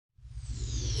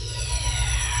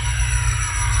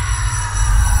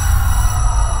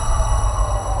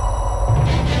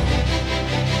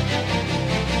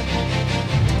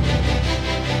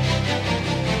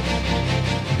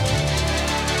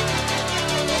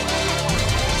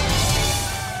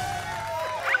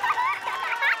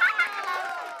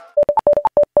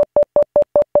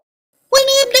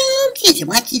it's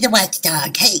Watchy the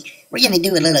Watchdog. Hey, we're gonna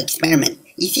do a little experiment.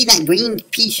 You see that green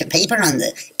piece of paper on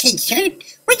the kid's shirt?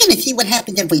 We're gonna see what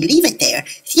happens if we leave it there.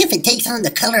 See if it takes on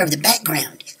the color of the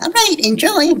background. Alright,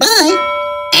 enjoy,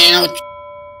 bye! Ouch!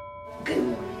 Good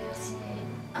morning, LCA.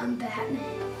 I'm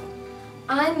Batman.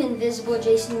 I'm Invisible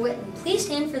Jason Witten. Please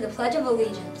stand for the Pledge of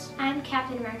Allegiance. I'm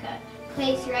Captain America.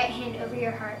 Place your right hand over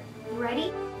your heart.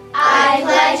 Ready? I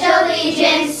pledge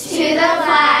allegiance to the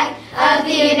flag of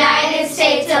the United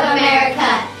States of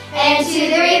America and to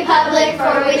the republic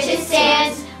for which it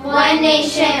stands, one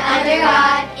nation under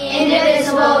God,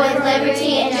 indivisible with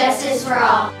liberty and justice for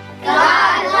all.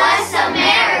 God bless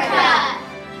America!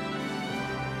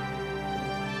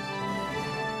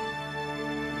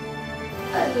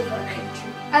 I love our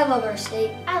country. I love our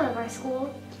state. I love our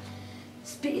school.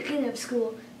 Speaking of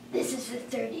school, this is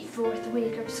the 34th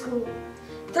week of school.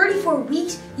 34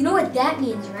 weeks? You know what that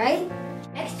means, right?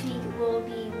 Next week will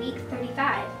be week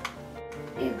 35.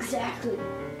 Exactly.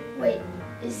 Wait,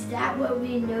 is that what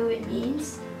we know it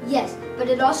means? Yes, but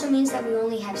it also means that we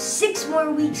only have 6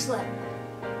 more weeks left.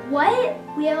 What?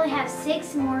 We only have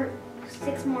six more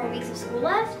weeks of school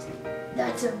left?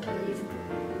 That's unbelievable.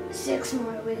 6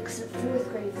 more weeks of 4th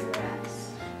grade for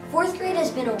us. 4th grade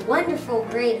has been a wonderful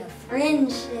grade of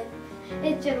friendship.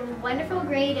 It's been a wonderful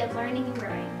grade of learning and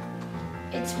growing.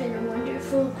 It's been a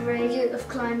wonderful grade of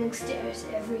climbing stairs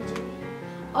every day.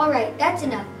 Alright, that's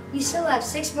enough. We still have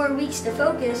 6 more weeks to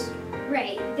focus.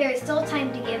 Right, there is still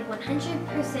time to give 100%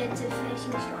 to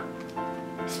finishing strong.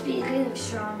 Speaking of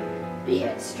strong, we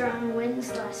had strong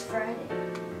winds last Friday.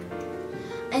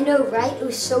 I know, right? It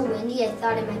was so windy I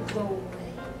thought it might blow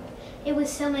away. It was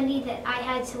so windy that I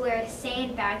had to wear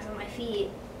sandbags on my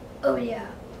feet. Oh yeah.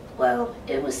 Well,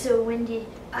 it was so windy,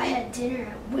 I had dinner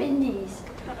at Wendy's.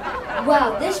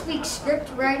 Wow, this week's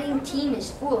script writing team is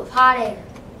full of hot air.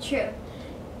 True.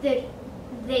 They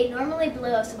normally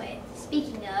blow us away.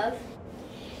 Speaking of,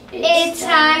 It's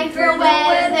time for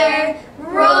weather.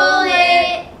 Roll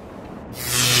it!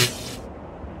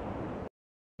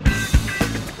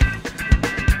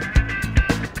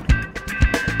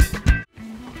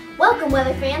 Welcome,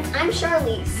 weather fans. I'm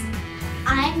Charlize.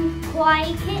 I'm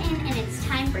Kawaii Kitten, and it's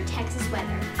time for Texas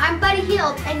weather. I'm Buddy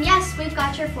Heald, and yes, we've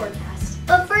got your forecast.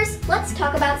 But first, let's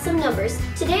talk about some numbers.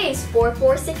 Today is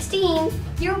 4/4/16.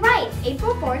 You're right,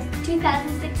 April 4th,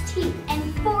 2016,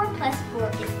 and 4 plus 4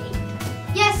 is 8.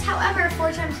 Yes, however,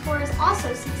 4 times 4 is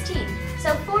also 16.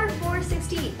 So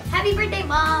 4/4/16. Happy birthday,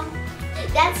 Mom!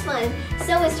 That's fun.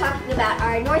 So is talking about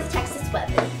our North Texas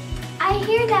weather. I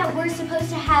hear that we're supposed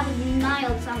to have a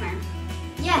mild summer.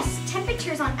 Yes,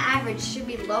 temperatures on average should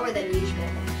be lower than usual.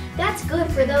 That's good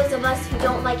for those of us who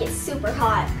don't like it super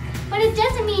hot. But it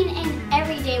doesn't mean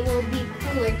every day will be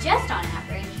cooler just on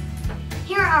average.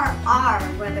 Here are our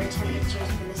weather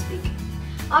temperatures for this week.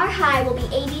 Our high will be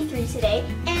 83 today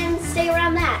and stay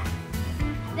around that.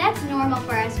 That's normal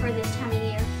for us for this time of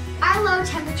year. Our low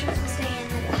temperatures will stay in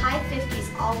the high 50s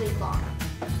all week long.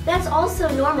 That's also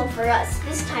normal for us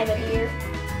this time of year.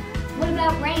 What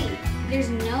about rain? There's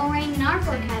no rain in our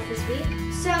forecast this week.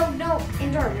 So no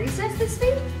indoor recess this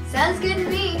week? Sounds good to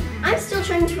me. I'm still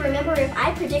trying to remember if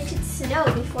I predicted snow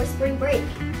before spring break.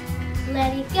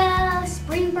 Let it go,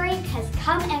 spring break has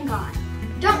come and gone.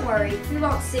 Don't worry, we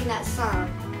won't sing that song.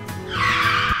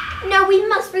 No, we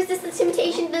must resist the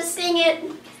temptation to sing it.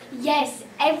 Yes,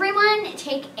 everyone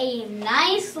take a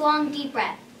nice long deep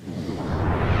breath.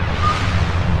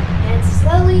 And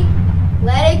slowly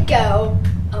let it go.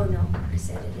 Oh no, I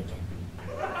said it again.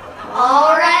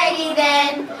 Alrighty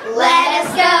then, let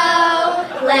us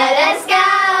go, let us go,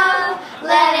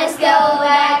 let us go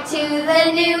back to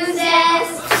the news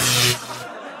desk.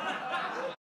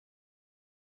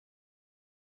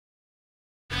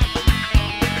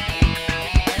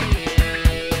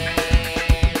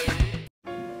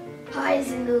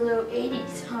 Highs in the low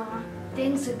 80s, huh?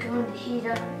 Things are going to heat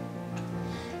up.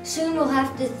 Soon we'll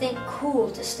have to think cool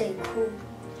to stay cool.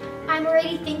 I'm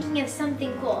already thinking of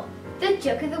something cool. The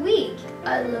joke of the week.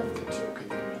 I love the joke of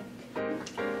the week.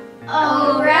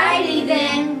 Alrighty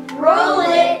then, roll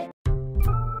it!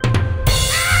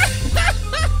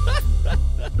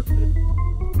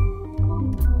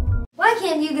 Why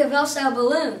can't you give Elsa a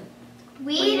balloon?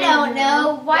 We don't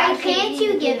know. Why can't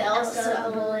you give Elsa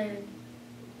a balloon?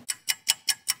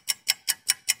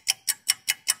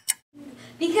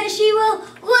 Because she will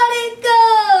let it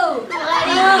go! Let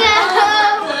it go!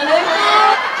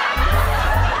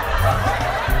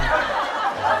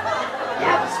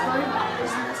 That was fun.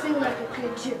 There's nothing like a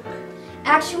good joke.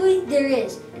 Actually, there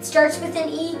is. It starts with an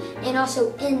E and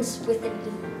also ends with an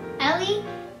E. Ellie,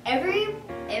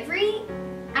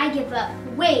 I give up.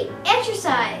 Wait,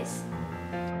 exercise!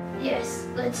 Yes,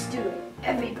 let's do it.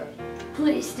 Everybody,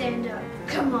 please stand up.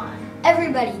 Come on.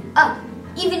 Everybody, up.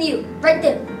 Even you, right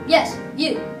there. Yes,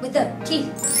 you, with the teeth.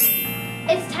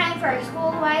 It's time for our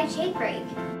school-wide shake break.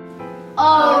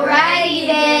 Alrighty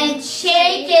then,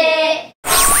 shake it!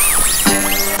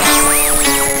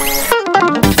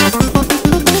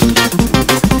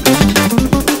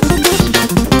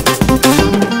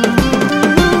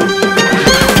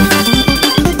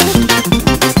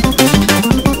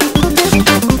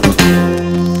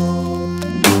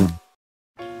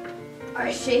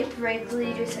 Our shake break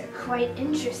leaders are quite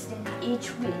interesting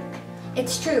each week.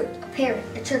 It's true. A parrot,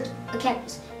 a turkey, a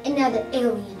cactus, and now the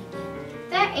alien again.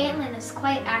 That alien is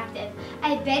quite active.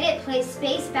 I bet it plays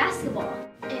space basketball.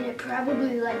 And it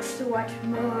probably likes to watch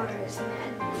Mars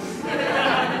Madness.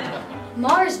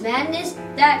 Mars Madness?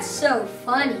 That's so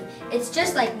funny. It's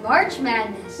just like March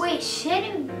Madness. Wait,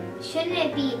 shouldn't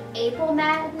it be April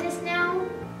Madness now?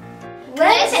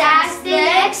 Let's ask the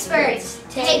experts.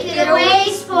 Take it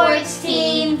away, sports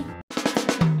team.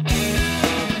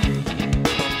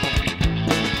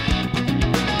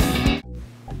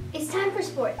 It's time for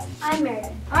sports. I'm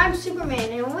Meredith. I'm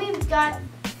Superman, and we've got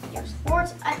your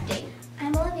sports update.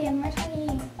 I'm Olivia, and we're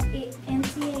talking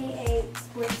NCAA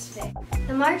sports today.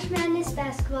 The March Madness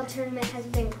basketball tournament has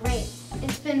been great.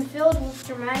 It's been filled with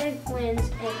dramatic wins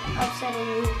and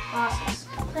upsetting losses.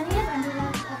 Plenty of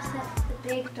underdogs upset the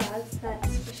big dogs,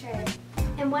 that's for sure.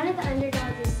 And one of the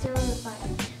underdogs is still in the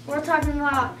fight. We're talking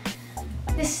about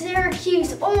the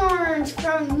Syracuse Orange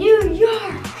from New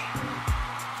York.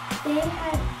 They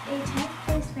had a 10th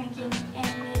place ranking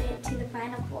and made it to the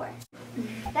Final Four.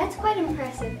 That's quite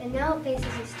impressive, and now it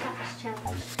faces its toughest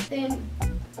challenge. Then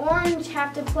Orange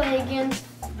have to play against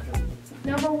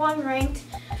 #1 ranked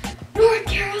North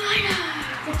Carolina.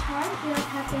 The Tar Heels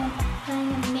have been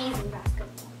playing amazing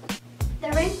basketball.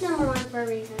 They're ranked #1 for a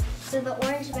reason, so the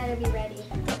Orange better be ready.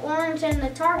 The Orange and the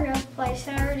Tar Heels play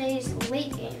Saturday's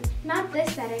late game. Not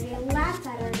this Saturday, last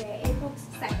Saturday, April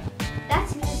 2nd.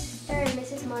 That's Mr. and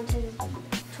Mrs. Monta's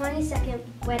 22nd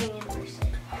wedding anniversary.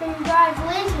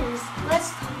 Congratulations!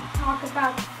 Let's talk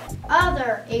about the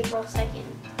other April 2nd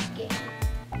game.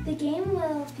 The game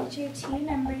will feature two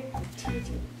numbered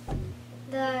teams.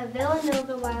 The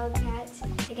Villanova Wildcats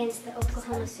against the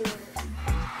Oklahoma Sooners.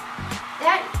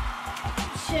 That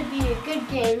should be a good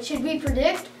game. Should we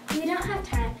predict? We don't have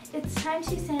time. It's time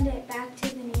to send it back to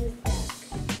the news desk.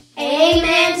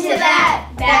 Amen to that.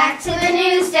 Back to the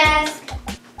news desk.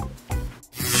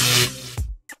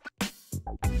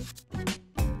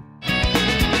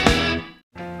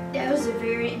 That was a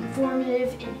very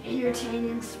informative and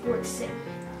entertaining sports segment.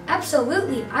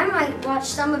 Absolutely. I might watch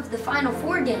some of the Final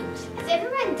Four games. Is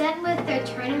everyone done with their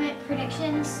tournament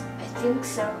predictions? I think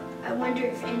so. I wonder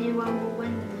if anyone will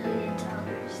win the $1 million.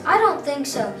 I don't think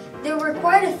so. There were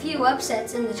quite a few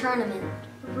upsets in the tournament.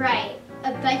 Right.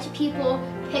 A bunch of people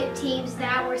picked teams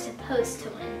that were supposed to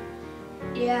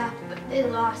win. Yeah, but they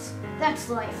lost. That's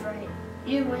life, right?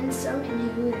 You win some and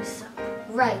you lose some.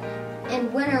 Right.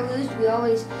 And win or lose, we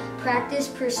always practice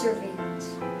perseverance.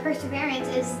 Perseverance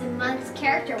is the month's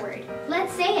character word.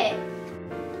 Let's say it.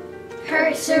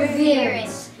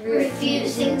 Perseverance,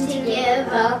 refusing to give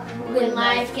up when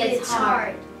life gets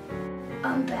hard.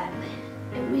 I'm Batman,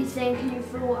 and we thank you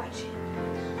for watching.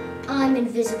 I'm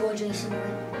Invisible Jason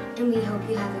Wood, and we hope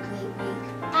you have a great week.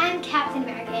 I'm Captain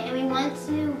America, and we want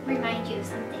to remind you of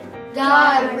something.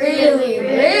 God really,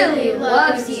 really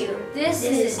loves you. This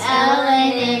is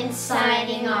Ellen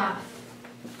signing off.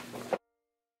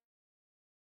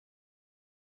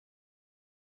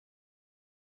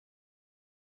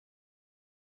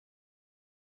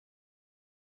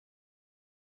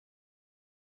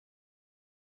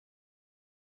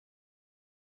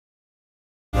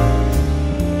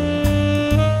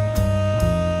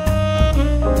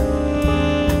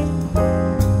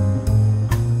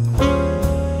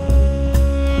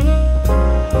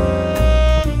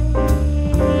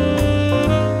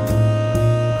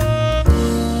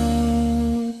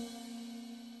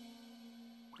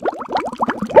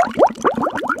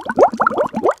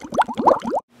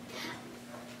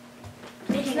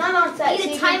 I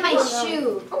need to tie my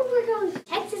shoe. Oh my gosh.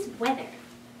 Texas weather.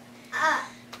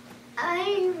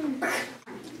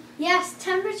 Yes,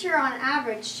 temperature on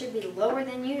average should be lower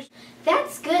than usual.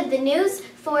 That's good. The news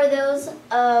for those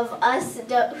of us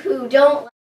who don't.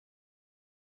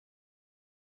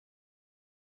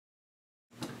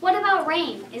 What about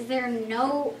rain? Is there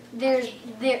no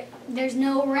there's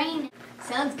no rain?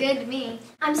 Sounds good to me.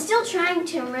 I'm still trying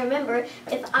to remember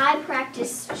if I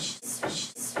practice.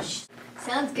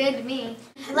 Sounds good to me.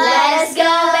 Let's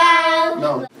go.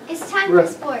 No. It's time We're-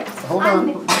 for sports. Hold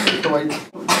on.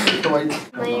 Wait. toys.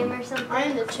 My name or something?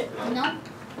 I'm the chipmunk. No.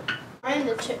 I'm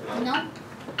the chipmunk. No.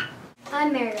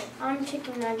 I'm Meredith. I'm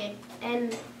Chicken Nugget.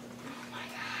 And, oh my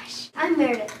gosh. I'm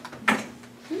Meredith.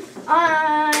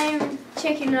 I'm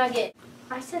Chicken Nugget.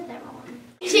 I said that wrong.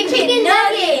 Chicken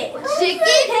Nugget!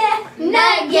 Chicken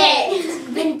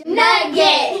Nugget!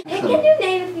 Nugget! It can do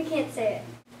name if you can't say it.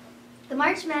 The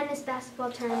March Madness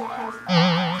basketball tournament has...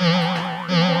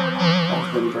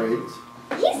 That's been great.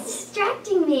 He's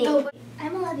distracting me. Oh,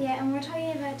 I'm Olivia, and we're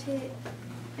talking about Hold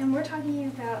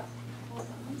on,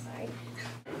 I'm sorry.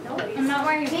 No, I'm not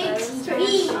wearing Big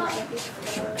clothes.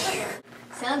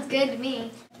 Sounds good to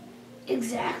me.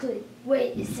 Exactly.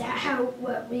 Wait, is that how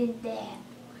what went there?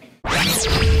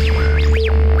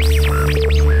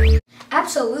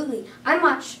 Absolutely. I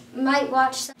might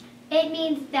watch some. it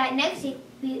means that next week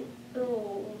we...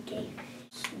 Oh, okay.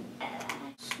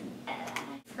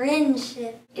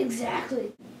 Friendship.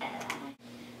 Exactly.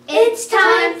 It's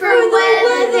time for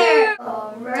weather!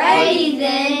 Alrighty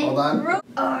then. Hold on.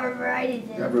 Alrighty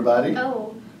then. Everybody,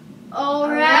 Oh.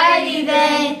 Alrighty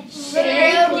then. Shake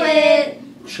it.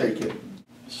 shake it.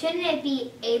 Shouldn't it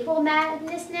be April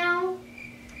Madness now?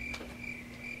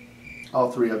 All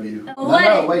three of you. No,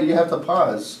 What? wait, you have to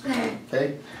pause.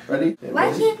 Okay, ready? Okay, Why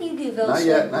ready? can't you do those? Not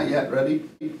yet, not yet. Ready?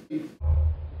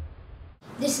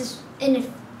 This is in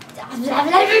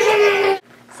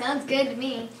Sounds good to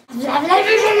me.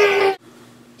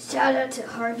 Shout out to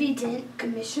Harvey Dent,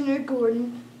 Commissioner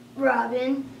Gordon,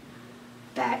 Robin,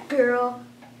 Batgirl,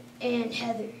 and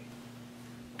Heather.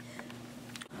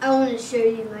 I want to show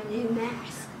you my new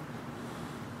mask.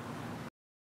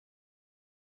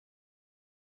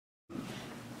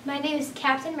 My name is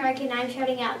Captain America and I'm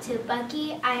shouting out to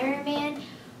Bucky, Iron Man,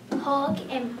 Hulk,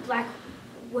 and Black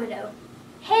Widow.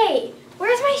 Hey,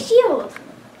 where's my shield?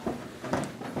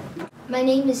 My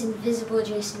name is Invisible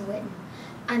Jason Witten.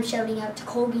 I'm shouting out to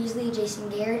Cole Beasley, Jason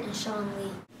Garrett, and Sean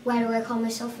Lee. Why do I call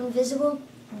myself invisible?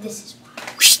 This is why.